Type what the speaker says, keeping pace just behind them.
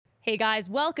Hey guys,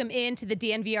 welcome into the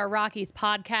DNVR Rockies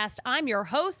podcast. I'm your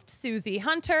host, Susie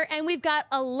Hunter, and we've got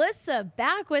Alyssa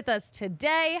back with us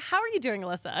today. How are you doing,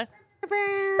 Alyssa?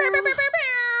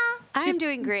 I'm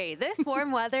doing great. This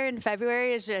warm weather in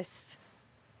February is just,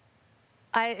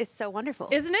 it's so wonderful.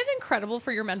 Isn't it incredible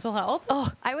for your mental health?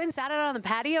 Oh, I went and sat out on the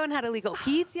patio and had illegal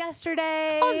Pete's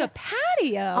yesterday. On the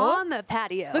patio? On the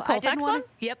patio. The Colfax one?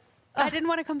 Yep. I didn't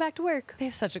want to come back to work. They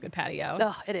have such a good patio.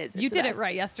 Oh, it is. You did it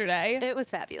right yesterday. It was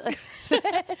fabulous.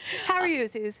 How are you,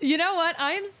 Suze? You know what?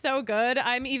 I am so good.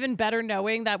 I'm even better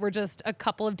knowing that we're just a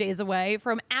couple of days away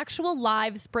from actual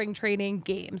live spring training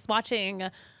games, watching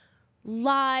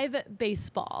live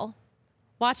baseball,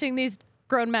 watching these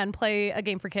grown men play a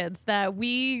game for kids that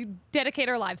we dedicate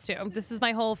our lives to. This is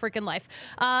my whole freaking life.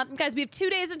 Guys, we have 2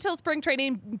 days until spring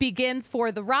training begins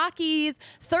for the Rockies,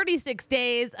 36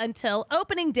 days until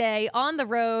opening day on the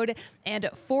road, and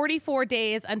 44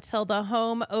 days until the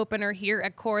home opener here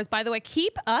at Coors. By the way,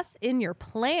 keep us in your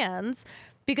plans,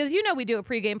 because you know we do a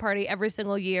pregame party every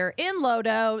single year in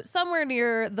Lodo, somewhere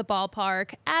near the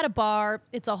ballpark, at a bar.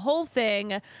 It's a whole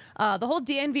thing. The whole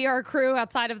DNVR crew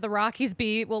outside of the Rockies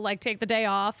beat will take the day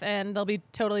off, and they'll be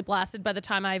totally blasted by the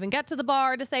time I even get to the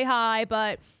bar to say hi.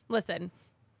 But listen,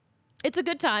 it's a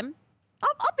good time.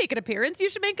 I'll make an appearance.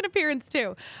 You should make an appearance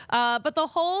too. But the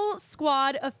whole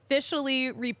squad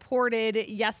officially reported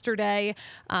yesterday.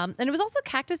 And it was also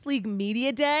Cactus League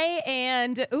Media Day.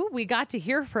 And we got to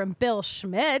hear from Bill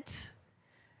Schmidt.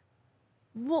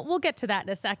 We'll get to that in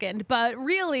a second. But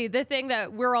really, the thing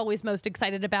that we're always most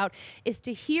excited about is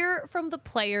to hear from the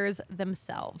players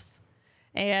themselves.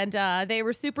 And they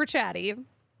were super chatty.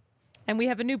 And we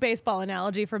have a new baseball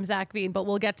analogy from Zach Veen, but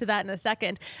we'll get to that in a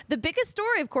second. The biggest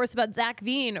story, of course, about Zach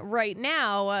Veen right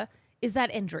now is that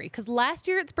injury. Because last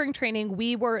year at spring training,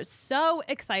 we were so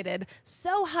excited,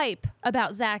 so hype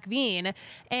about Zach Veen.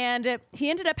 And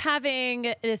he ended up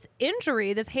having this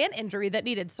injury, this hand injury that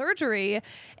needed surgery.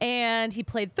 And he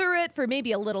played through it for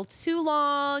maybe a little too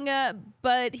long.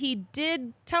 But he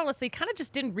did tell us he kind of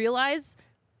just didn't realize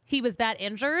he was that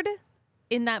injured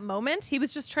in that moment. He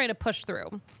was just trying to push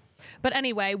through. But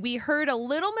anyway, we heard a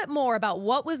little bit more about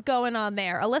what was going on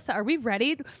there. Alyssa, are we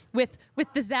ready with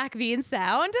the Zach Veen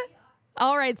sound?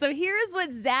 All right, so here's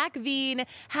what Zach Veen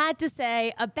had to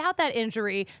say about that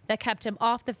injury that kept him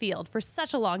off the field for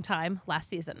such a long time last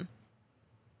season.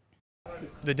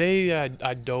 The day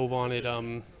I dove on it,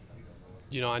 it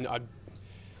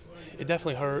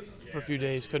definitely hurt for a few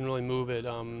days, couldn't really move it.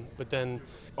 But then,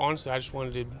 honestly, I just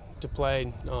wanted to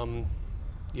play.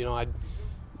 I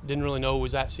didn't really know it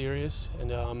was that serious,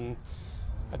 and I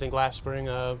think last spring,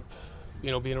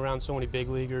 being around so many big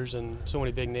leaguers and so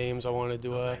many big names, I wanted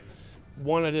to,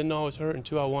 one, I didn't know I was hurt, and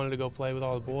two, I wanted to go play with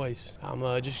all the boys. I'm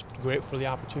just grateful for the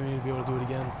opportunity to be able to do it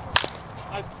again.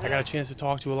 I got a chance to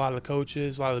talk to a lot of the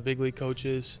coaches, a lot of the big league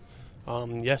coaches.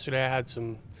 Yesterday I had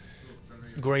some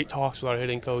great talks with our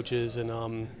hitting coaches, and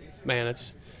man,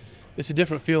 it's a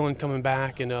different feeling coming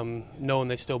back and knowing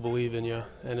they still believe in you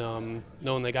and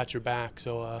knowing they got your back.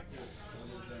 So,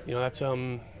 that's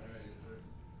all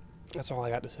I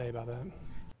got to say about that.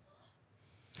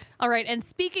 All right, and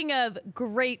speaking of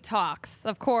great talks,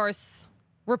 of course,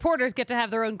 reporters get to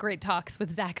have their own great talks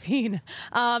with Zach Veen.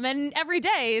 And every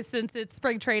day since it's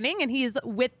spring training and he's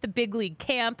with the big league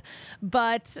camp.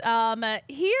 But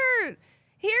here's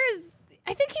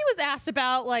I think he was asked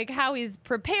about how he's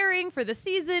preparing for the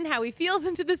season, how he feels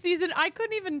into the season. I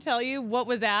couldn't even tell you what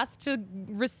was asked to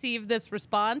receive this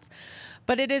response,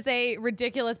 but it is a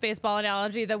ridiculous baseball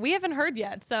analogy that we haven't heard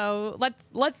yet. So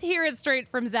let's hear it straight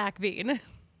from Zach Veen.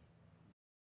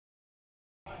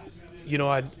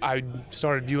 I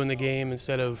started viewing the game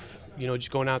instead of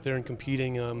just going out there and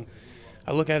competing.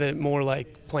 I look at it more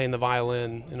like playing the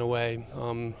violin in a way.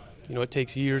 It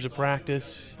takes years of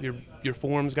practice. Your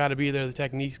form's got to be there. The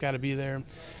technique's got to be there.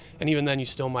 And even then, you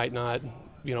still might not,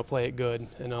 play it good.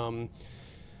 And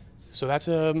so that's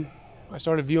I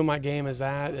started viewing my game as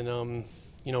that, and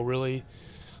really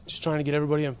just trying to get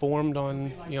everybody informed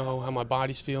on how my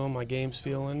body's feeling, my game's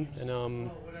feeling,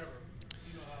 and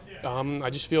I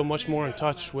just feel much more in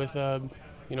touch with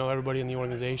everybody in the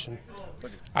organization.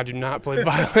 I do not play the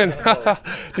violin.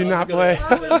 Do not play.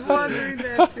 I was wondering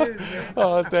that too. Man.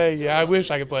 Oh, thank you. I wish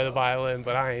I could play the violin,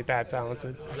 but I ain't that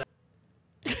talented.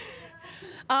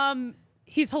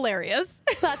 He's hilarious.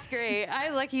 That's great. I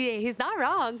was like, he's not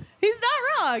wrong. He's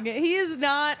not wrong. He is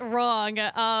not wrong.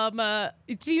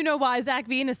 Do you know why Zach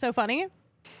Veen is so funny?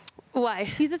 Why?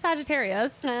 He's a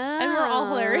Sagittarius, and we're all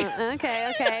hilarious.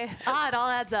 Okay. It all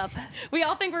adds up. We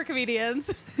all think we're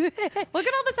comedians. Look at all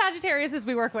the Sagittariuses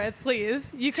we work with,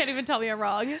 please. You can't even tell me I'm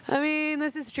wrong. I mean,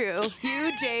 this is true.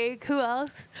 You, Jake, who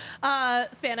else?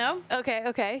 Spano.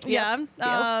 Okay. Yeah.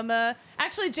 Yep.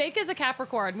 Actually, Jake is a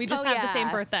Capricorn. We just have the same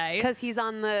birthday. Because he's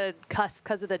on the cusp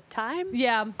because of the time?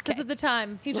 Yeah, because of the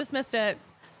time. He just missed it.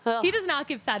 Ugh. He does not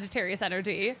give Sagittarius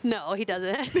energy. No, he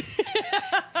doesn't.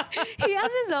 He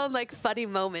has his own like funny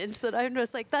moments that I'm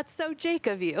just like, that's so Jake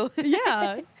of you.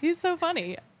 Yeah, he's so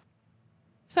funny.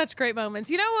 Such great moments.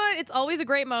 You know what? It's always a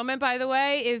great moment, by the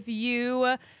way, if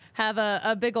you have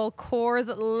a big old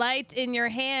Coors Light in your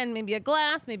hand, maybe a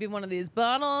glass, maybe one of these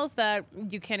bottles that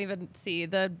you can't even see.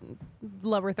 The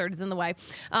lower third is in the way.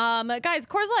 Guys,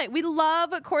 Coors Light. We love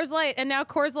Coors Light, and now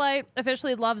Coors Light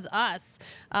officially loves us.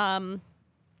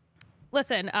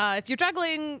 Listen, if you're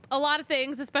juggling a lot of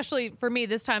things, especially for me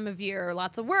this time of year,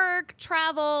 lots of work,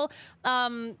 travel,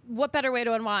 what better way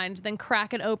to unwind than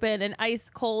cracking open an ice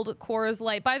cold Coors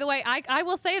Light? By the way, I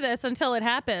will say this until it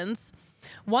happens.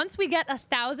 Once we get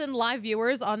 1,000 live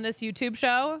viewers on this YouTube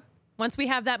show, once we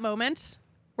have that moment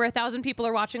where 1,000 people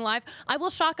are watching live, I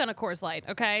will shotgun a Coors Light,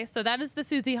 okay? So that is the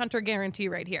Susie Hunter guarantee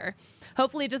right here.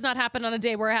 Hopefully it does not happen on a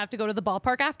day where I have to go to the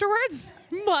ballpark afterwards,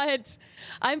 but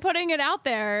I'm putting it out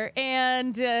there.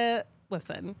 And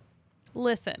listen.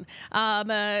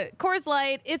 Coors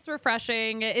Light, it's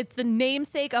refreshing. It's the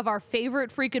namesake of our favorite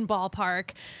freaking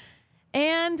ballpark.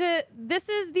 And this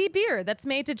is the beer that's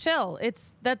made to chill.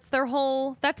 That's their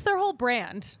whole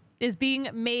brand, is being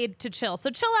made to chill. So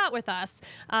chill out with us.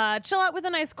 Chill out with a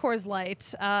nice Coors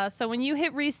Light. So when you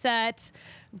hit reset,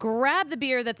 grab the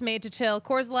beer that's made to chill.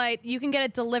 Coors Light, you can get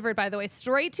it delivered, by the way,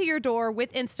 straight to your door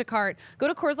with Instacart. Go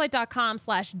to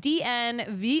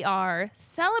CoorsLight.com/DNVR.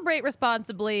 Celebrate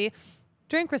responsibly.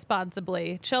 Drink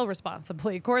responsibly. Chill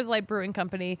responsibly. Coors Light Brewing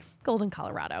Company, Golden,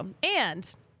 Colorado. And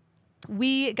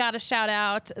we got to shout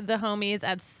out the homies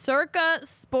at Circa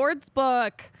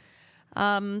Sportsbook.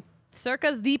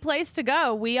 Circa's the place to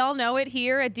go. We all know it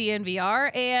here at DNVR,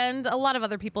 and a lot of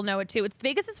other people know it too. It's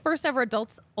Vegas's first ever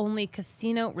adults-only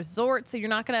casino resort, so you're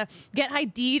not going to get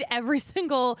ID'd every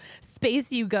single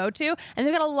space you go to. And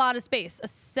they've got a lot of space. A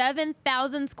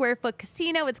 7,000 square foot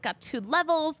casino. It's got 2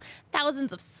 levels,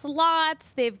 thousands of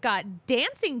slots. They've got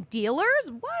dancing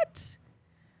dealers. What?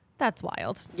 That's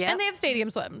wild. Yeah. And they have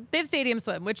Stadium Swim. They have Stadium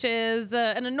Swim, which is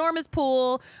an enormous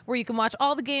pool where you can watch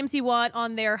all the games you want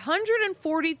on their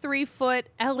 143-foot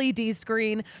LED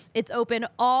screen. It's open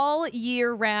all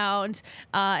year round.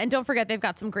 And don't forget, they've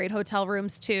got some great hotel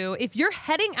rooms, too. If you're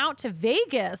heading out to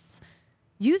Vegas,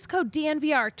 use code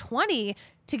DNVR20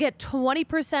 to get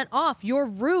 20% off your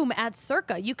room at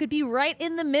Circa. You could be right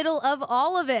in the middle of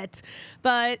all of it.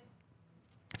 But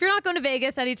if you're not going to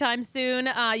Vegas anytime soon,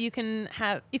 you can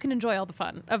enjoy all the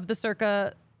fun of the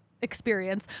Circa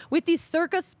experience with the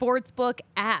Circa Sportsbook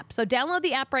app. So download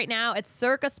the app right now at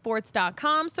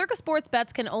circasports.com. Circa Sports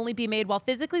bets can only be made while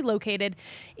physically located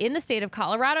in the state of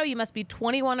Colorado. You must be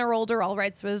 21 or older, all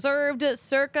rights reserved.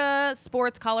 Circa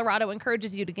Sports Colorado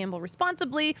encourages you to gamble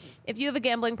responsibly. If you have a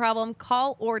gambling problem,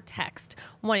 call or text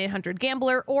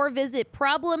 1-800-GAMBLER or visit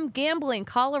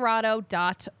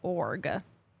problemgamblingcolorado.org.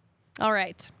 All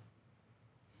right.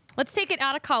 Let's take it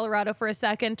out of Colorado for a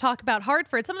second, talk about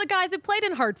Hartford. Some of the guys who played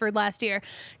in Hartford last year,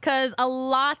 because a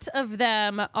lot of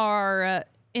them are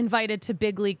invited to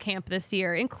big league camp this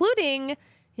year, including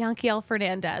Yanquiel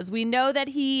Fernandez. We know that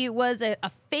he was a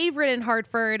favorite in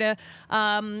Hartford. We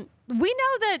know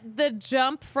that the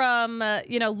jump from,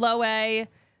 low A,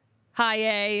 high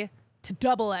A, to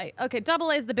double A. Okay, double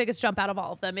A is the biggest jump out of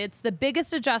all of them. It's the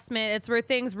biggest adjustment. It's where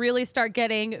things really start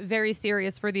getting very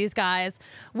serious for these guys.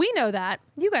 We know that.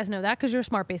 You guys know that because you're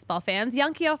smart baseball fans.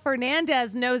 Yanquiel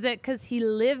Fernandez knows it because he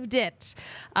lived it.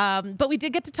 But we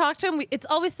did get to talk to him. It's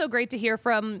always so great to hear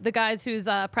from the guys whose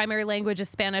primary language is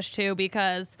Spanish too,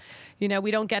 because,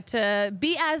 we don't get to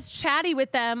be as chatty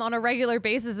with them on a regular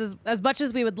basis as much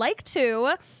as we would like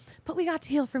to. But we got to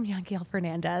hear from Yanquiel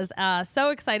Fernandez. So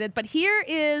excited. But here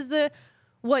is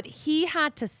what he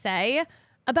had to say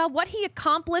about what he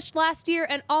accomplished last year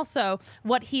and also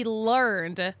what he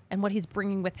learned and what he's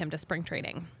bringing with him to spring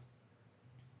training.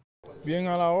 Bien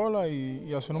a la ola y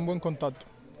hacer un buen contacto.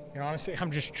 Honestly,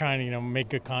 I'm just trying to, make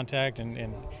good contact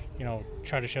and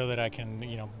try to show that I can,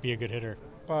 be a good hitter.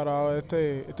 Para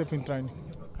este spring training.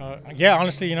 Yeah,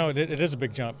 honestly, it is a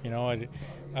big jump.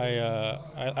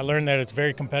 I learned that it's a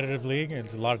very competitive league.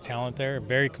 There's a lot of talent there,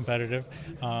 very competitive.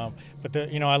 But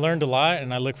I learned a lot,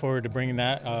 and I look forward to bringing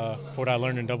that, what I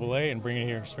learned in AA, and bringing it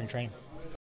here in spring training.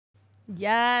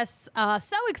 Yes.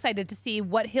 So excited to see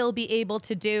what he'll be able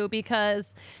to do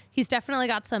because he's definitely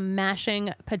got some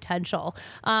mashing potential.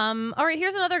 All right,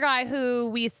 here's another guy who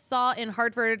we saw in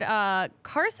Hartford.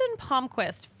 Carson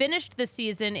Palmquist finished the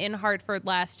season in Hartford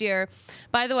last year.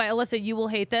 By the way, Alyssa, you will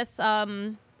hate this.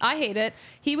 I hate it.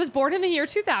 He was born in the year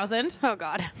 2000. Oh,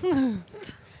 God.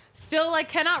 Still, like,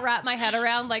 cannot wrap my head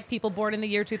around, like, people born in the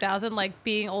year 2000, like,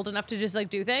 being old enough to just, like,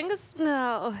 do things.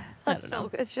 No,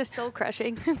 it's just soul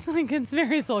crushing. It's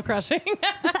very soul crushing.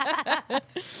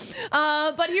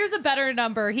 But here's a better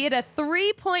number. He had a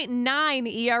 3.9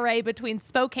 ERA between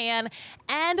Spokane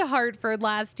and Hartford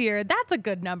last year. That's a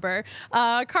good number.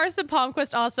 Carson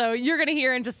Palmquist also, you're going to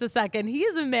hear in just a second. He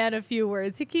is a man of few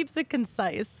words. He keeps it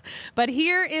concise. But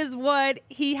here is what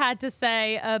he had to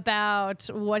say about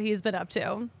what he's been up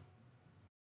to.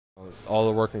 All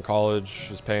the work in college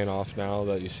is paying off now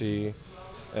that you see,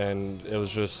 and it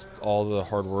was just all the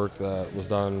hard work that was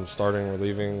done, starting,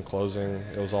 relieving, closing.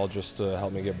 It was all just to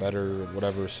help me get better at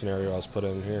whatever scenario I was put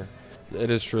in here. It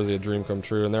is truly a dream come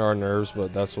true, and there are nerves,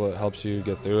 but that's what helps you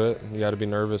get through it. You got to be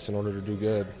nervous in order to do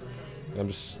good. I'm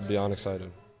just beyond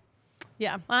excited.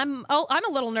 Yeah, I'm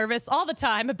a little nervous all the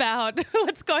time about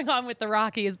what's going on with the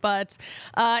Rockies, but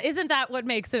isn't that what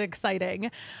makes it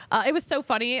exciting? It was so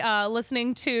funny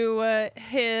listening to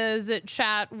his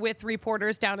chat with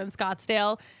reporters down in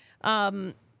Scottsdale.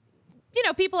 You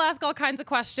know, people ask all kinds of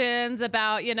questions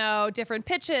about, you know, different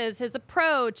pitches, his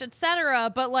approach,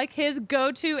 etc. But like his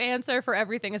go-to answer for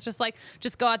everything is just like,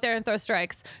 just go out there and throw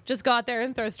strikes. Just go out there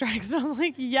and throw strikes. And I'm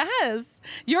like, yes,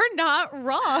 you're not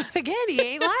wrong. Again, he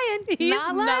ain't lying. He's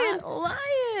not lying.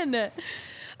 not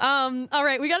lying. All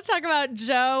right, we got to talk about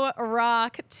Joe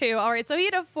Rock too. All right, so he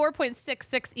had a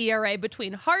 4.66 ERA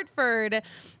between Hartford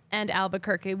and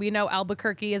Albuquerque. We know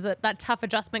Albuquerque is that tough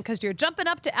adjustment because you're jumping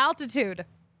up to altitude.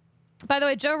 By the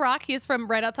way, Joe Rock, he's from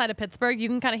right outside of Pittsburgh. You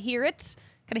can kind of hear it,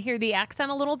 kind of hear the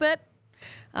accent a little bit.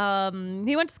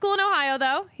 He went to school in Ohio,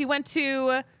 though. He went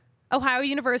to Ohio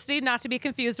University, not to be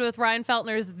confused with Ryan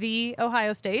Feltner's The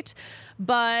Ohio State.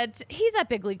 But he's at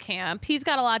big league camp. He's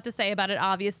got a lot to say about it,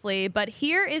 obviously. But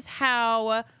here is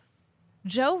how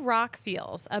Joe Rock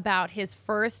feels about his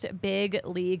first big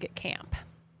league camp.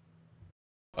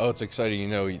 Oh, it's exciting. You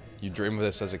know, you dream of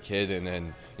this as a kid, and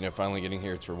then, you know, finally getting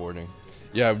here, it's rewarding.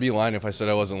 Yeah, I would be lying if I said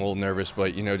I wasn't a little nervous,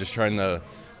 but, you know, just trying to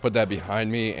put that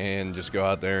behind me and just go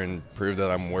out there and prove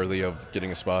that I'm worthy of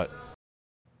getting a spot.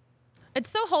 It's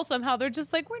so wholesome how they're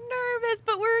just like, we're nervous,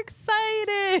 but we're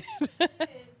excited.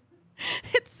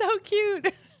 It's so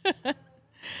cute.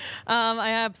 I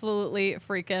absolutely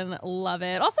freaking love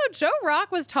it. Also, Joe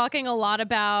Rock was talking a lot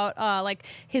about like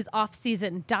his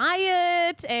off-season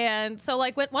diet, and so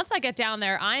like once I get down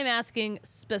there, I'm asking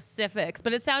specifics.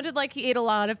 But it sounded like he ate a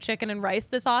lot of chicken and rice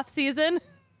this off-season.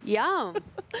 Yum.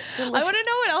 I want to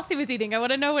know what else he was eating. I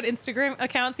want to know what Instagram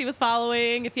accounts he was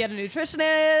following. If he had a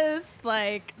nutritionist,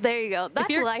 like there you go. That's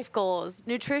life goals: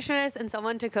 nutritionist and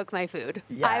someone to cook my food.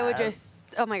 Yes. I would just.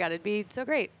 Oh my God, it'd be so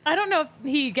great. I don't know if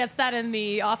he gets that in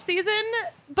the off season,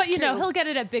 but you know, he'll get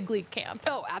it at big league camp.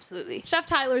 Oh, absolutely. Chef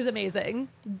Tyler's amazing.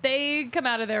 They come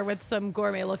out of there with some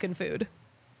gourmet looking food.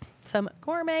 Guys,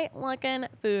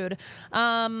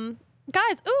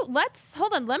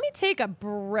 hold on. Let me take a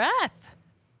breath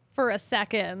for a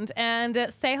second and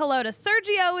say hello to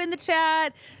Sergio in the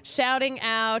chat, shouting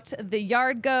out the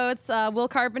yard goats. Will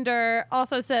Carpenter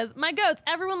also says, my goats,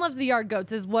 everyone loves the yard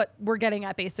goats is what we're getting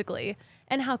at basically.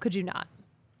 And how could you not?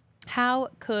 How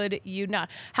could you not?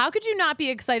 How could you not be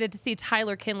excited to see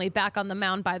Tyler Kinley back on the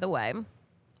mound, by the way?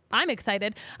 I'm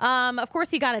excited. Of course,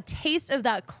 he got a taste of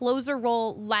that closer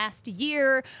role last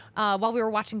year while we were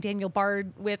watching Daniel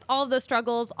Bard with all of those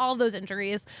struggles, all of those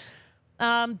injuries.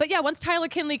 But yeah, once Tyler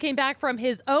Kinley came back from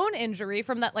his own injury,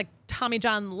 from that like Tommy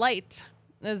John Light,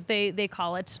 as they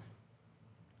call it,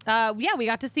 we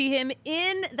got to see him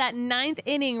in that 9th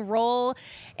inning role.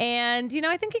 And, you know,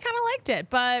 I think he kind of liked it.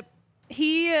 But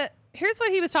here's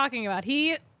what he was talking about.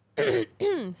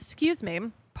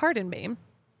 Pardon me.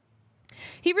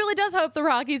 He really does hope the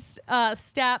Rockies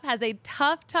staff has a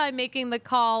tough time making the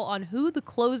call on who the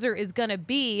closer is going to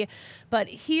be. But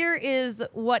here is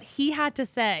what he had to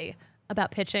say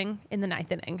about pitching in the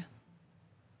 9th inning.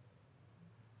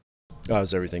 It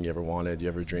was everything you ever wanted, you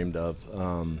ever dreamed of.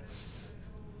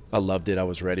 I loved it. I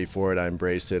was ready for it. I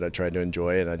embraced it. I tried to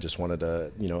enjoy it. I just wanted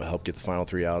to, you know, help get the final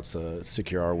 3 outs,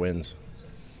 secure our wins.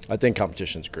 I think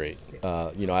competition's great.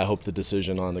 You know, I hope the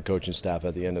decision on the coaching staff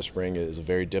at the end of spring is a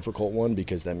very difficult one,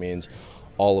 because that means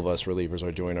all of us relievers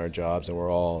are doing our jobs and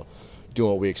we're all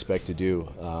doing what we expect to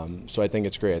do. So I think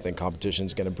it's great. I think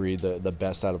competition's going to breed the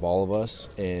best out of all of us.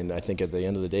 And I think at the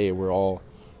end of the day, we're all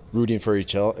rooting for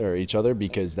each other,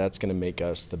 because that's going to make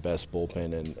us the best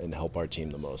bullpen and help our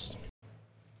team the most.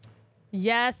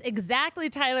 Yes, exactly,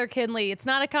 Tyler Kinley. It's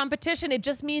not a competition. It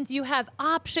just means you have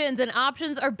options, and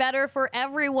options are better for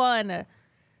everyone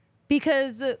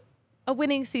because a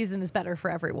winning season is better for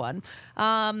everyone.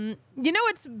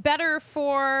 It's better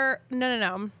for...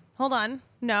 No. Hold on.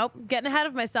 No, getting ahead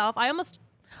of myself. I almost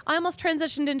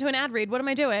transitioned into an ad read. What am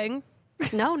I doing?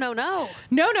 No. No.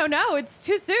 It's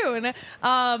too soon.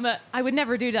 I would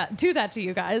never do that to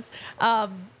you guys.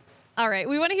 All right,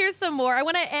 we want to hear some more. I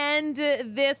want to end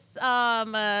the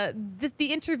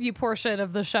interview portion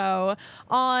of the show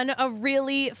on a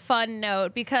really fun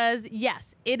note because,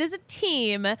 yes, it is a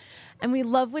team, and we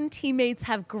love when teammates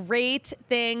have great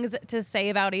things to say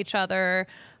about each other.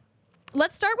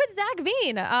 Let's start with Zach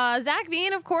Veen. Zach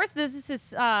Veen, of course, this is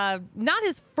his not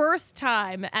his first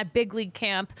time at big league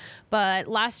camp, but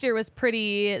last year was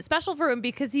pretty special for him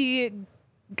because he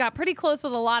got pretty close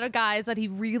with a lot of guys that he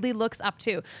really looks up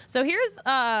to. So here's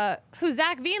who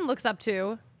Zach Veen looks up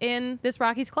to in this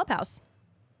Rockies clubhouse.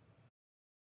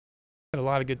 Had a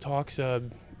lot of good talks,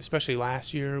 especially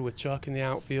last year with Chuck in the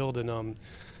outfield, and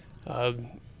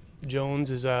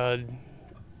Jones is.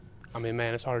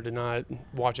 It's hard to not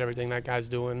watch everything that guy's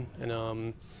doing,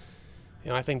 and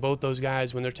I think both those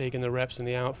guys, when they're taking the reps in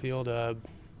the outfield,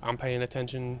 I'm paying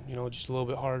attention, just a little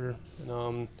bit harder,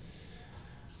 and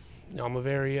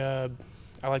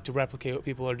I like to replicate what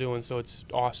people are doing, so it's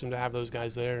awesome to have those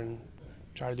guys there and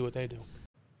try to do what they do.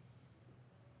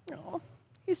 Oh,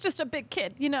 he's just a big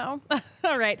kid,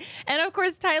 All right. And of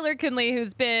course, Tyler Kinley,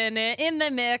 who's been in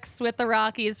the mix with the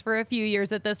Rockies for a few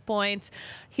years at this point.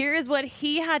 Here's what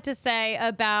he had to say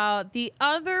about the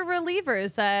other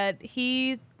relievers that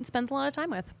he spends a lot of time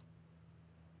with.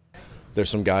 There's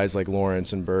some guys like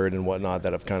Lawrence and Bird and whatnot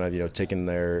that have kind of, taken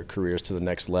their careers to the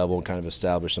next level and kind of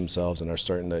established themselves and are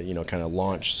starting to, kind of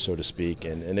launch, so to speak.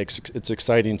 And it's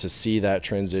exciting to see that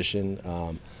transition.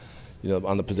 On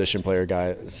the position player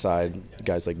side,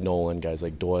 guys like Nolan, guys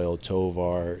like Doyle,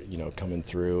 Tovar, coming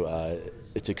through.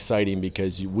 It's exciting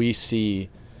because we see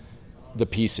the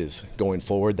pieces going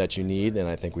forward that you need, and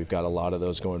I think we've got a lot of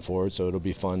those going forward. So it'll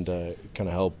be fun to kind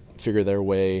of help figure their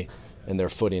way and their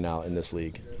footing out in this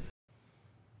league.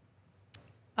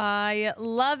 I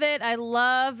love it. I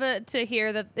love to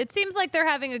hear that it seems like they're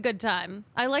having a good time.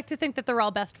 I like to think that they're all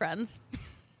best friends.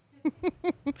 That's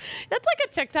like a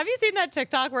TikTok. Have you seen that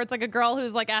TikTok where it's like a girl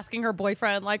who's like asking her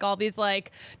boyfriend like all these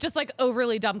like just like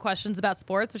overly dumb questions about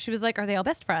sports, but she was like, "Are they all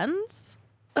best friends?"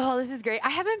 Oh, this is great. I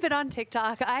haven't been on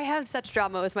TikTok. I have such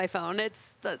drama with my phone.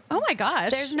 Oh my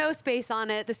gosh. There's no space on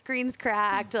it. The screen's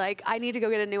cracked. Like, I need to go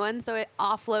get a new one, so it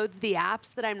offloads the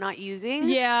apps that I'm not using.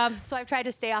 Yeah. So I've tried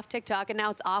to stay off TikTok, and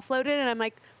now it's offloaded, and I'm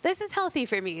like, this is healthy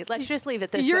for me. Let's just leave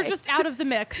it this way. You're just out of the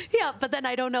mix. Yeah, but then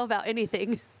I don't know about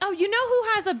anything. Oh, you know who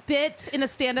has a bit in a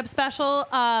stand-up special?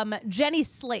 Jenny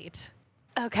Slate.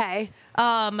 Okay.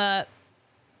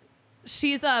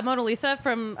 She's Mona Lisa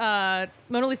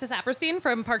Saperstein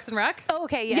from Parks and Rec. Oh,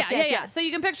 okay. Yes. So you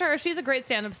can picture her. She's a great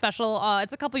stand-up special.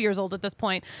 It's a couple years old at this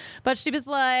point. But she was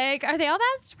like, "Are they all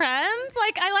best friends?"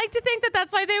 Like, I like to think that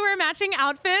that's why they wear matching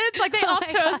outfits. Like, they all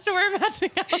chose to wear matching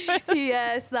outfits.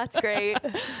 Yes, that's great.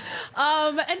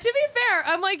 And to be fair,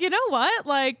 I'm like, you know what?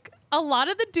 Like, a lot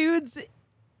of the dudes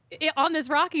on this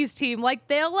Rockies team, like,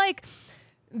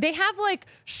 they have like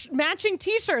matching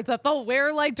t-shirts that they'll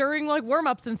wear like during like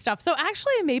warm-ups and stuff. So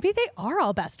actually maybe they are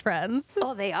all best friends.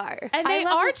 Oh, they are. And they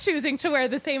are choosing to wear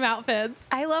the same outfits.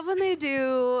 I love when they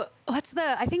do, I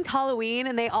think Halloween,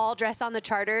 and they all dress on the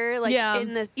charter like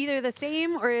in this, either the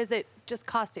same or is it just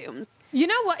costumes? You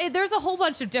know what? There's a whole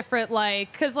bunch of different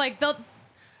cause like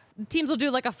teams will do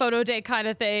like a photo day kind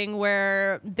of thing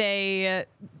where they'll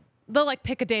like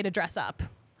pick a day to dress up.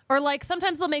 Or like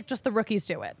sometimes they'll make just the rookies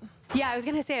do it. Yeah, I was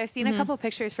going to say, I've seen a couple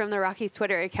pictures from the Rockies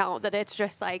Twitter account that it's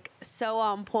just like so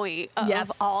on point of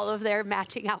all of their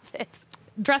matching outfits.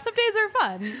 Dress-up days are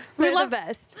fun. They're the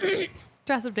best.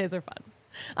 Dress-up days are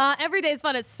fun. Every day is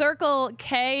fun at Circle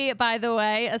K, by the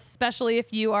way, especially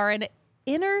if you are an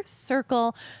Inner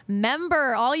Circle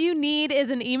member. All you need is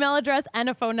an email address and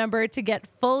a phone number to get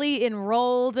fully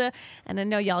enrolled. And I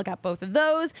know y'all got both of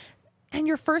those. And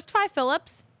your first 5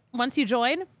 fill-ups, once you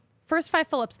join, first 5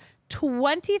 fill-ups,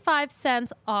 25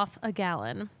 cents off a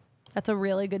gallon. That's a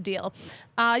really good deal.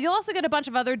 You'll also get a bunch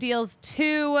of other deals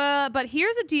too, but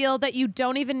here's a deal that you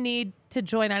don't even need to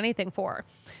join anything for.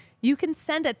 You can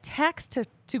send a text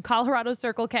to Colorado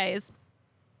Circle K's.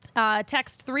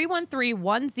 Text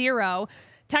 31310.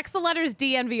 Text the letters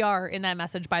DNVR in that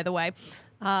message, by the way.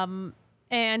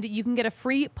 and you can get a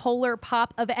free Polar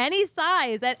Pop of any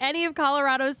size at any of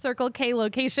Colorado's Circle K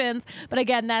locations. But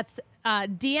again, that's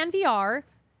DNVR.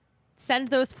 Send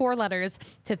those 4 letters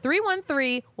to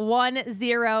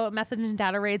 31310. Message and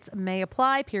data rates may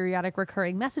apply. Periodic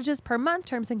recurring messages per month.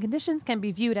 Terms and conditions can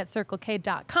be viewed at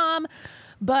circlek.com.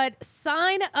 But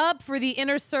sign up for the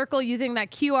Inner Circle using that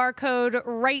QR code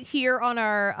right here on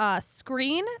our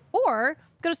screen, or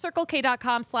go to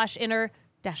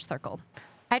circlek.com/inner-circle.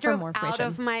 I drove out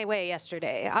of my way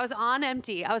yesterday. I was on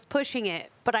empty. I was pushing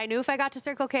it, but I knew if I got to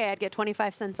Circle K, I'd get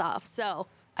 25 cents off. So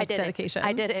I did dedication. it.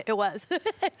 I did it. It was.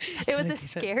 It was a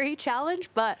scary challenge,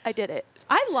 but I did it.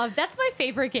 That's my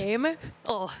favorite game.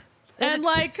 Oh. And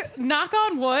like, knock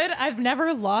on wood, I've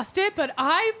never lost it, but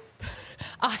I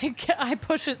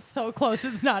push it so close,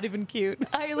 it's not even cute.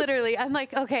 I'm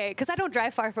like, okay, because I don't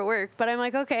drive far for work, but I'm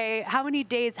like, okay, how many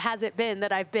days has it been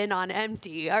that I've been on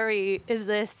empty? Is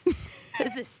this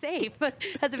safe?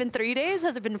 Has it been 3 days?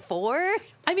 Has it been 4?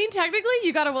 I mean, technically,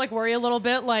 you got to like worry a little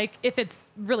bit, like if it's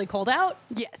really cold out.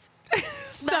 Yes.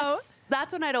 So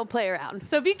that's when I don't play around.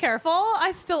 So be careful.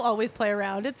 I still always play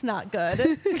around. It's not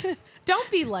good.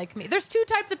 Don't be like me. There's 2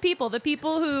 types of people: the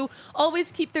people who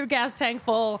always keep their gas tank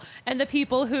full, and the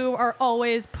people who are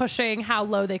always pushing how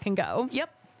low they can go. Yep,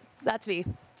 that's me.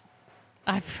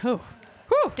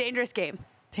 Dangerous game.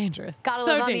 Dangerous. Gotta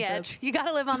live on the edge. You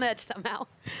gotta live on the edge somehow.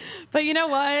 But you know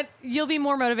what? You'll be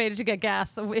more motivated to get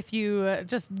gas if you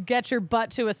just get your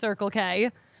butt to a Circle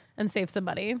K and save some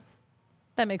money.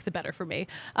 That makes it better for me.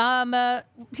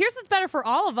 Here's what's better for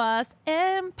all of us.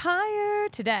 Empire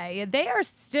Today. They are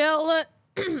still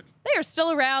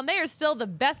around. They are still the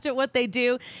best at what they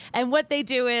do. And what they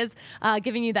do is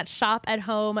giving you that shop at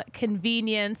home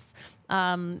convenience,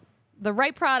 the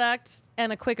right product,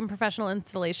 and a quick and professional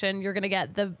installation. You're gonna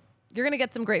get some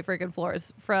great freaking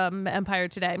floors from Empire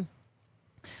Today.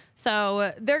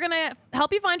 So they're gonna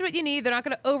help you find what you need. They're not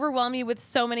gonna overwhelm you with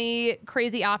so many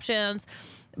crazy options.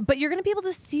 But you're going to be able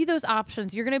to see those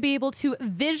options. You're going to be able to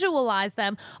visualize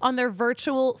them on their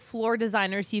virtual floor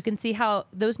designer so you can see how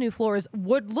those new floors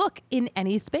would look in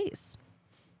any space.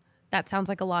 That sounds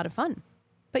like a lot of fun.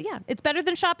 But yeah, it's better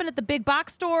than shopping at the big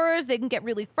box stores. They can get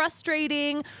really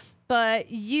frustrating,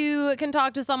 but you can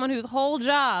talk to someone whose whole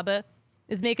job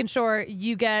is making sure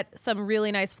you get some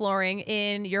really nice flooring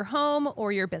in your home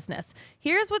or your business.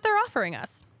 Here's what they're offering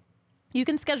us. You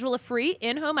can schedule a free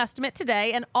in-home estimate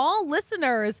today, and all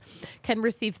listeners can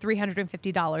receive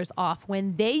 $350 off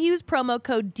when they use promo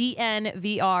code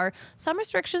DNVR. Some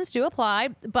restrictions do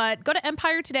apply, but go to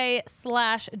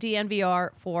empiretoday.com/DNVR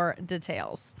for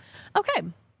details. Okay,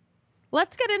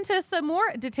 let's get into some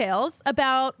more details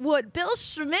about what Bill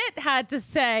Schmidt had to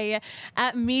say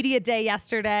at Media Day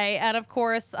yesterday. And of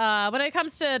course, when it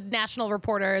comes to national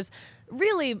reporters,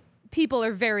 really, people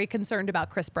are very concerned about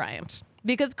Chris Bryant.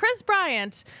 Because Chris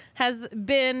Bryant has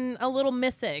been a little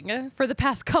missing for the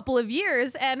past couple of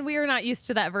years, and we are not used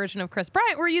to that version of Chris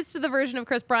Bryant. We're used to the version of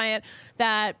Chris Bryant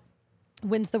that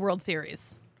wins the World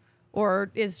Series or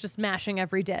is just mashing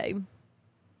every day,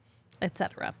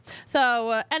 etc.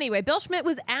 So anyway, Bill Schmidt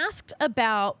was asked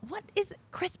about what is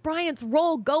Chris Bryant's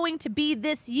role going to be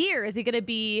this year? Is he going to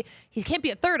be, he can't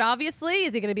be at third, obviously.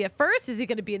 Is he going to be at first? Is he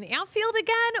going to be in the outfield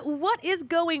again? What is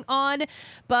going on?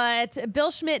 But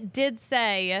Bill Schmidt did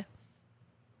say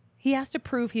he has to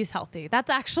prove he's healthy.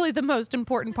 That's actually the most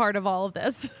important part of all of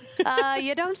this.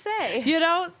 You don't say. You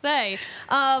don't say.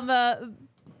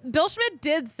 Bill Schmidt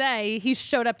did say he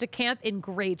showed up to camp in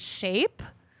great shape.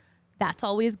 That's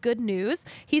always good news.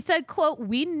 He said, quote,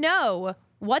 "We know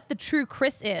what the true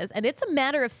Chris is, and it's a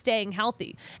matter of staying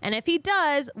healthy. And if he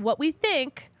does what we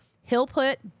think, he'll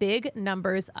put big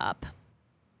numbers up."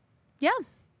 Yeah.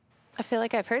 I feel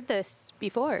like I've heard this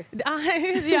before. Yeah,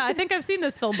 I think I've seen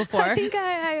this film before. I think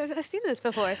I've seen this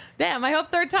before. Damn, I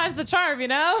hope third time's the charm, you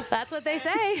know? That's what they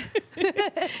say.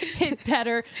 It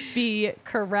better be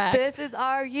correct. This is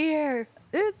our year.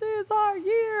 This is our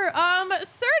year.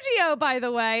 Sergio, by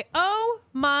the way, oh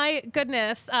my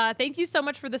goodness. Thank you so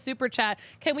much for the super chat.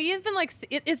 Can we even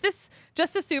is this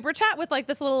just a super chat with like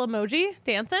this little emoji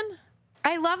dancing?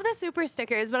 I love the super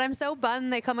stickers, but I'm so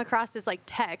bummed they come across as like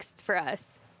text for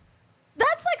us.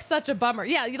 That's like such a bummer.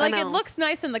 Yeah, like it looks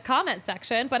nice in the comment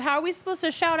section, but how are we supposed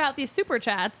to shout out these super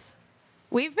chats?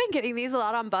 We've been getting these a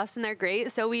lot on Buffs, and they're great.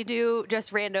 So we do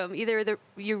just random. Either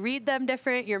you read them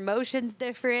different, your motion's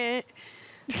different.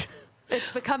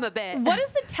 It's become a bit. What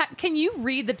is the text? Can you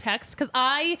read the text? Because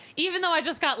even though I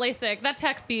just got LASIK, that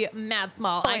text be mad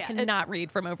small. I cannot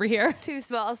read from over here. Too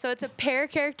small. So it's a pear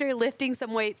character lifting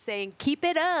some weights saying, "Keep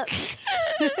it up."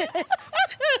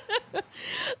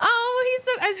 Oh,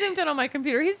 I zoomed in on my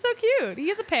computer. He's so cute. He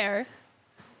is a pear.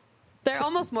 They're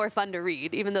almost more fun to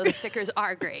read, even though the stickers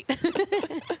are great.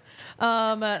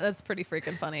 That's pretty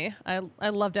freaking funny. I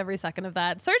loved every second of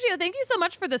that. Sergio, thank you so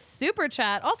much for the super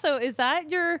chat. Also, is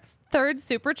that your 3rd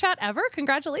super chat ever?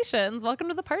 Congratulations. Welcome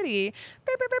to the party.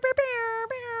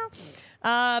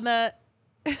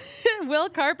 Will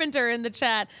Carpenter in the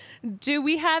chat. Do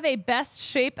we have a best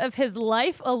shape of his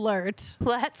life alert?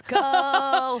 Let's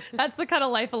go. That's the kind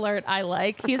of life alert I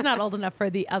like. He's not old enough for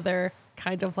the other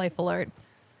kind of life alert.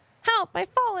 Help, I've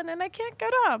fallen and I can't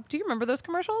get up. Do you remember those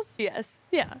commercials? Yes.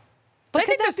 Yeah. But I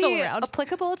think could they're that still be around.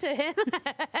 applicable to him?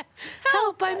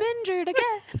 Help, I'm injured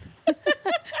again.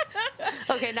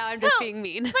 Okay, now I'm just being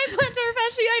mean. My plantar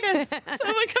fasciitis.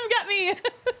 Someone come get me.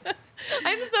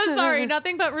 I'm so sorry.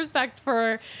 Nothing but respect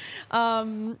for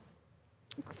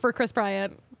Chris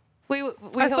Bryant. We Our hope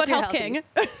foot you're health healthy. king.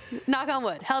 Knock on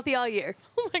wood. Healthy all year.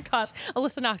 Oh my gosh.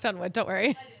 Alyssa knocked on wood. Don't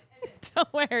worry.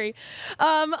 Don't worry.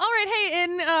 All right. Hey,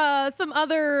 in some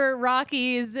other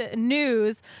Rockies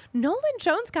news, Nolan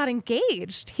Jones got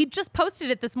engaged. He just posted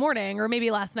it this morning or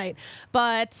maybe last night.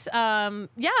 But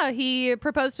yeah, he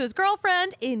proposed to his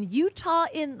girlfriend in Utah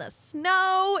in the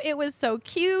snow. It was so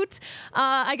cute.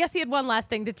 I guess he had one last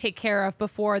thing to take care of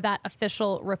before that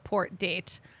official report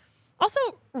date. Also,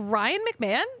 Ryan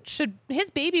McMahon, his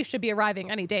baby should be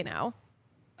arriving any day now.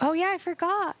 Oh, yeah, I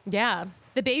forgot. Yeah.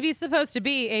 The baby's supposed to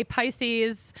be a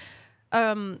Pisces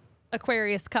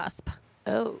Aquarius cusp.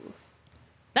 Oh.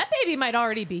 That baby might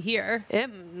already be here. It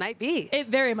might be. It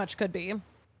very much could be.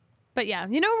 But yeah,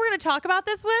 you know who we're going to talk about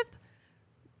this with?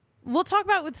 We'll talk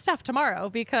about it with Steph tomorrow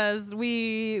because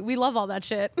we love all that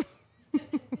shit.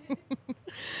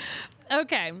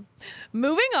 Okay,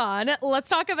 moving on. Let's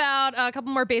talk about a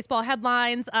couple more baseball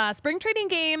headlines. Spring training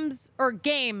games, or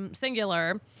game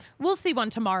singular. We'll see one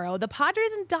tomorrow. The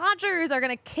Padres and Dodgers are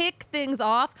going to kick things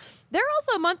off. They're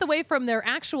also a month away from their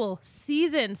actual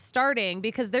season starting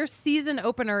because their season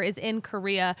opener is in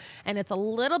Korea, and it's a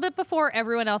little bit before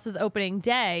everyone else's opening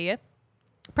day,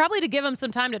 probably to give them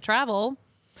some time to travel.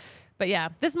 But yeah,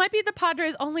 this might be the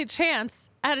Padres' only chance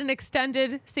at an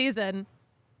extended season.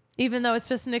 Even though it's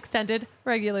just an extended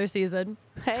regular season.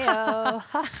 Hey-o.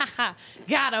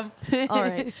 Got him. All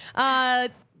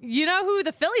right. You know who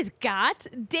the Phillies got?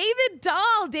 David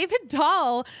Dahl. David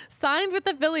Dahl signed with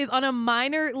the Phillies on a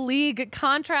minor league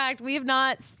contract. We have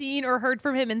not seen or heard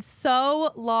from him in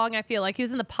so long, I feel like. He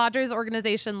was in the Padres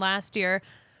organization last year.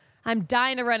 I'm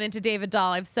dying to run into David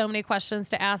Dahl. I have so many questions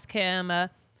to ask him.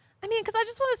 Because I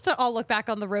just want us to all look back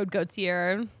on the Road Goats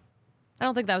year. I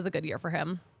don't think that was a good year for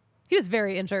him. He was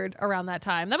very injured around that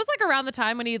time. That was like around the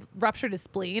time when he ruptured his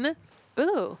spleen.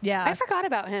 Ooh. Yeah. I forgot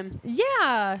about him.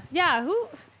 Yeah. Yeah. How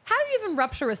do you even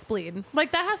rupture a spleen?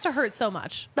 Like, that has to hurt so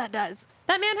much. That does.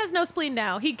 That man has no spleen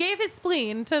now. He gave his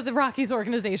spleen to the Rockies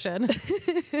organization.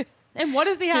 And what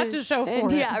does he have to show for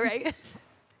it? Yeah, right.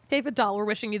 David Dahl, we're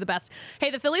wishing you the best.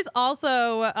 Hey, the Phillies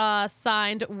also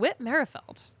signed Whit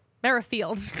Merrifield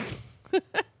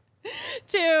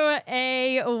to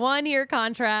a 1-year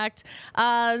contract.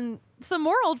 Some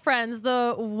more old friends.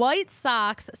 The White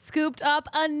Sox scooped up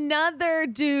another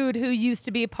dude who used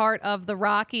to be part of the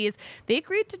Rockies. They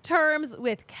agreed to terms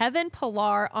with Kevin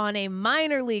Pillar on a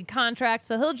minor league contract,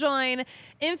 so he'll join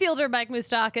infielder Mike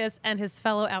Moustakas and his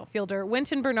fellow outfielder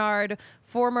Wynton Bernard,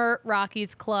 former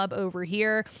Rockies club over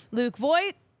here. Luke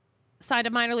Voigt signed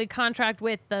a minor league contract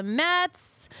with the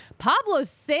Mets. Pablo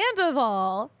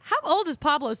Sandoval. How old is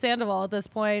Pablo Sandoval at this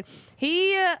point?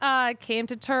 He came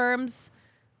to terms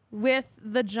with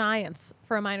the Giants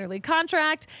for a minor league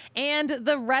contract. And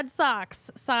the Red Sox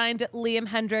signed Liam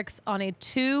Hendricks on a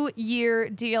 2-year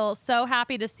deal. So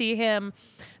happy to see him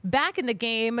back in the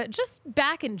game, just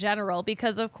back in general,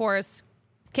 because, of course,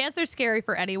 cancer's scary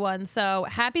for anyone. So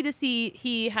happy to see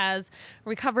he has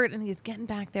recovered and he's getting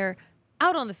back there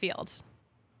out on the field.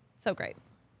 So great.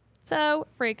 So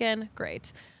freaking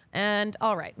great. And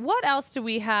all right, what else do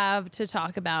we have to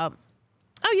talk about?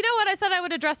 Oh, you know what? I said I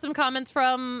would address some comments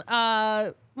from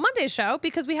Monday's show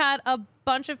because we had a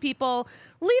bunch of people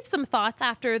leave some thoughts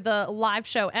after the live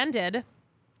show ended.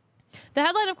 The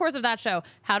headline, of course, of that show,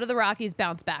 how do the Rockies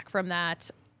bounce back from that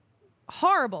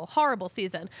horrible, horrible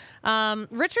season?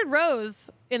 Richard Rose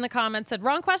in the comments said,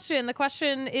 wrong question. The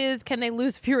question is, can they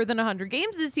lose fewer than 100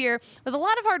 games this year? With a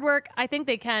lot of hard work, I think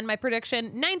they can. My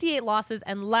prediction, 98 losses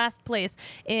and last place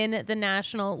in the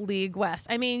National League West.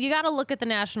 I mean, you got to look at the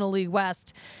National League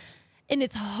West, and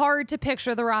it's hard to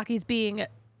picture the Rockies being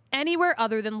anywhere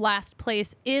other than last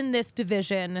place in this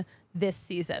division this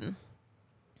season,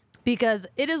 because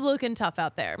it is looking tough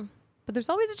out there. But there's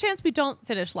always a chance we don't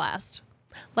finish last.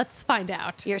 Let's find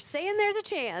out. You're saying there's a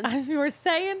chance. We're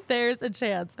saying there's a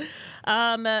chance.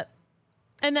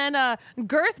 And then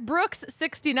Girth Brooks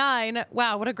 69.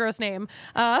 Wow, what a gross name.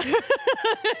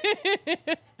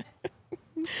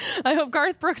 I hope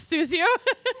Garth Brooks sues you.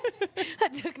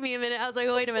 That took me a minute. I was like,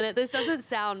 wait a minute, this doesn't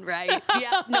sound right.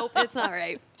 Yeah, nope, it's not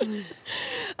right.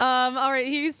 All right,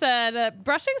 he said,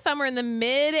 brushing somewhere in the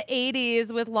mid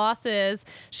 80s with losses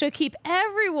should keep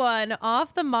everyone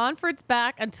off the Montfort's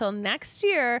back until next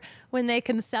year when they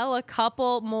can sell a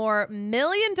couple more $1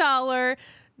 million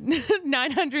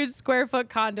 900 square foot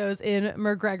condos in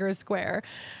McGregor Square.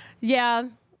 Yeah,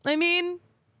 I mean,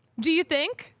 do you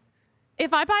think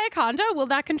if I buy a condo, will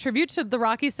that contribute to the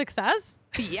Rockies' success?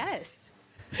 Yes.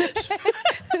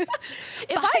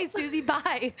 Susie,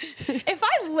 bye. If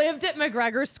I lived at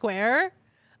McGregor Square,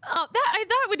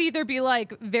 that would either be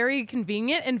like very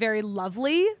convenient and very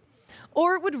lovely,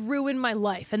 or it would ruin my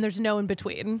life, and there's no in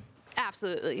between.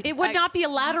 Absolutely. It would not be a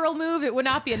lateral move. It would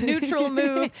not be a neutral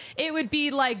move. It would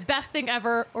be like best thing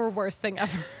ever or worst thing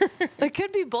ever. It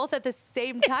could be both at the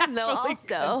same time, though,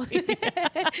 also.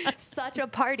 Such a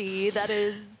party that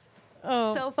is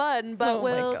so fun, but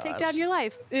will take down your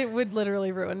life. It would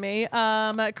literally ruin me.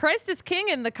 Christ is king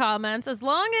in the comments. As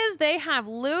long as they have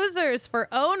losers for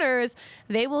owners,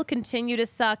 they will continue to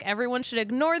suck. Everyone should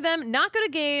ignore them, not go to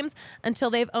games until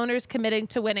they have owners committing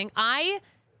to winning. I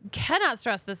cannot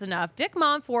stress this enough. Dick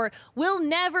Montfort will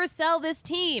never sell this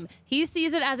team. He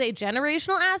sees it as a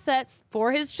generational asset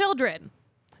for his children.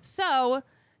 So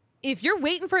if you're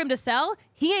waiting for him to sell,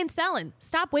 he ain't selling.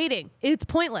 Stop waiting. It's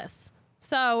pointless.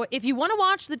 So if you want to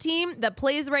watch the team that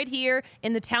plays right here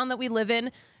in the town that we live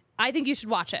in, I think you should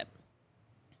watch it.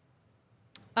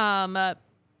 I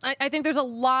think there's a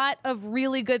lot of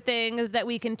really good things that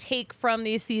we can take from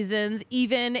these seasons,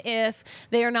 even if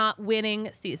they are not winning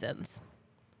seasons.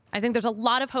 I think there's a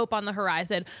lot of hope on the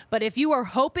horizon, but if you are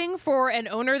hoping for an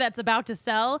owner that's about to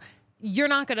sell, you're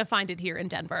not going to find it here in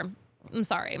Denver. I'm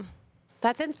sorry.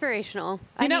 That's inspirational.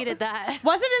 I needed that.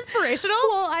 Was it inspirational?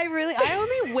 Well, I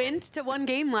only went to one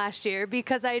game last year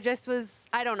because I was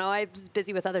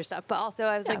busy with other stuff, but also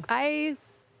I was like,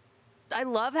 I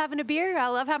love having a beer. I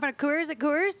love having a Coors at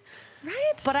Coors.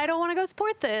 Right. But I don't want to go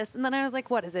support this. And then I was like,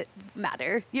 what does it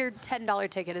matter? Your $10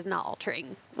 ticket is not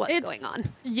altering what's going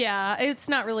on. Yeah, it's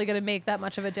not really going to make that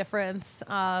much of a difference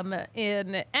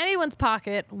in anyone's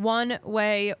pocket one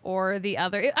way or the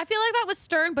other. I feel like that was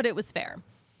stern, but it was fair.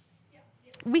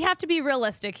 We have to be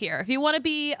realistic here. If you want to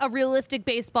be a realistic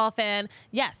baseball fan,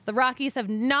 yes, the Rockies have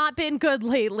not been good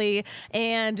lately,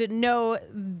 and no,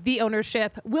 the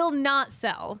ownership will not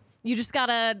sell. You just got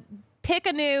to pick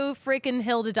a new freaking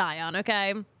hill to die on,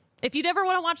 okay? If you never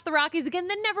want to watch the Rockies again,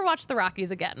 then never watch the Rockies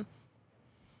again.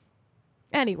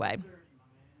 Anyway,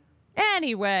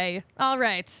 all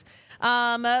right.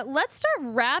 Let's start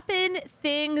wrapping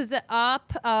things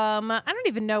up. I don't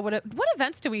even know what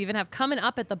events do we even have coming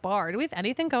up at the bar? Do we have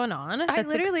anything going on? I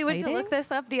literally went to look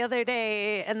this up the other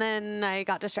day, and then I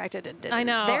got distracted and didn't. I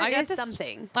know. There is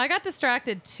something. I got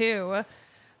distracted too.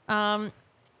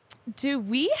 Do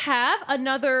we have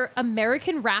another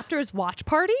American Raptors watch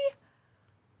party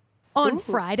on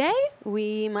Friday?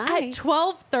 We might. At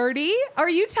 12:30? Are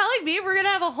you telling me we're going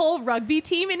to have a whole rugby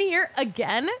team in here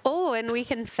again? Oh, and we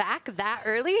can FAC that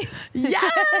early?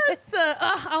 Yes!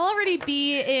 I'll already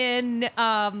be in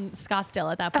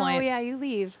Scottsdale at that point. Oh, yeah, you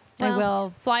leave. I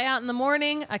will fly out in the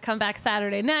morning. I come back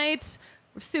Saturday night.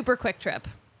 Super quick trip.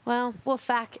 Well, we'll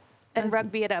FAC and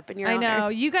rugby it up in your honor. I know.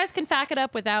 You guys can FAC it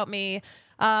up without me.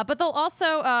 But they'll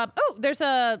also, there's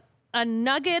a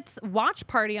Nuggets watch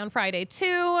party on Friday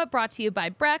too, brought to you by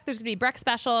Breck. There's going to be Breck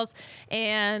specials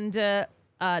and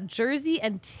jersey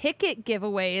and ticket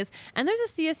giveaways. And there's a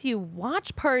CSU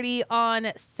watch party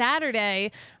on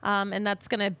Saturday, and that's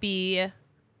going to be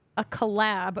a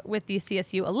collab with the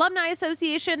CSU Alumni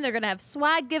Association. They're going to have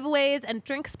swag giveaways and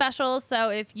drink specials. So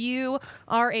if you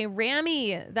are a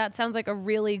Rammy, that sounds like a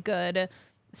really good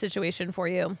situation for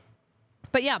you.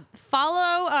 But yeah,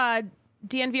 follow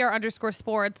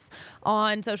DNVR_sports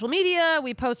on social media.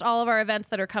 We post all of our events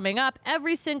that are coming up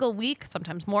every single week,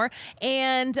 sometimes more.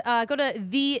 And go to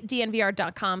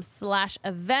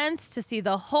thednvr.com/events to see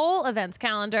the whole events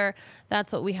calendar.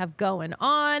 That's what we have going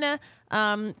on.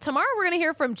 Tomorrow we're going to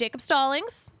hear from Jacob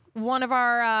Stallings, one of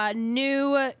our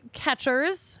new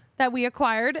catchers that we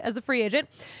acquired as a free agent,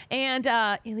 and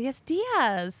Elias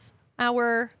Diaz,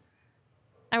 our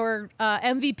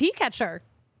MVP catcher.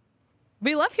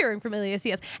 We love hearing from Elias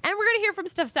Diaz. And we're going to hear from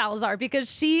Steph Salazar because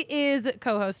she is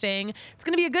co-hosting. It's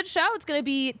going to be a good show. It's going to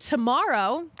be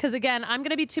tomorrow because, again, I'm going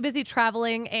to be too busy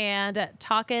traveling and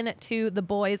talking to the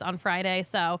boys on Friday.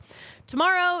 So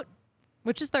tomorrow,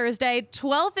 which is Thursday,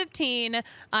 12:15.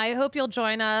 I hope you'll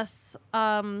join us.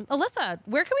 Alyssa,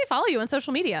 where can we follow you on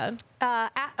social media?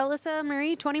 At Alyssa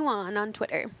Marie 21 on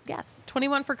Twitter. Yes,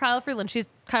 21 for Kyle Freeland. She's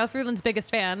Kyle Freeland's biggest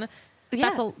fan.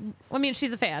 Yeah. I mean,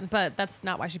 she's a fan, but that's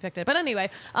not why she picked it. But anyway,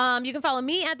 you can follow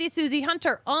me at the Susie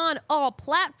Hunter on all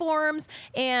platforms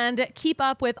and keep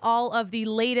up with all of the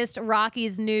latest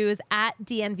Rockies news at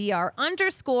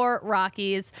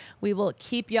DNVR_Rockies. We will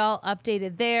keep y'all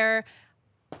updated there.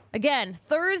 Again,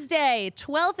 Thursday,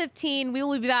 12:15. We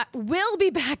will be back. We'll be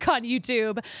back on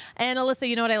YouTube. And Alyssa,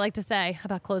 you know what I like to say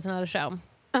about closing out a show?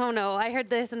 Oh no, I heard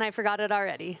this and I forgot it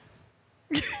already.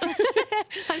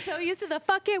 I'm so used to the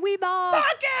fuck it, we ball.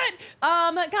 Fuck it!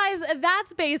 Guys,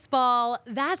 that's baseball.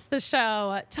 That's the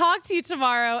show. Talk to you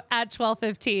tomorrow at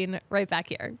 12:15. Right back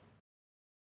here.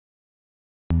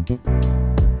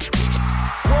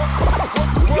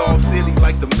 We all silly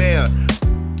like the mayor.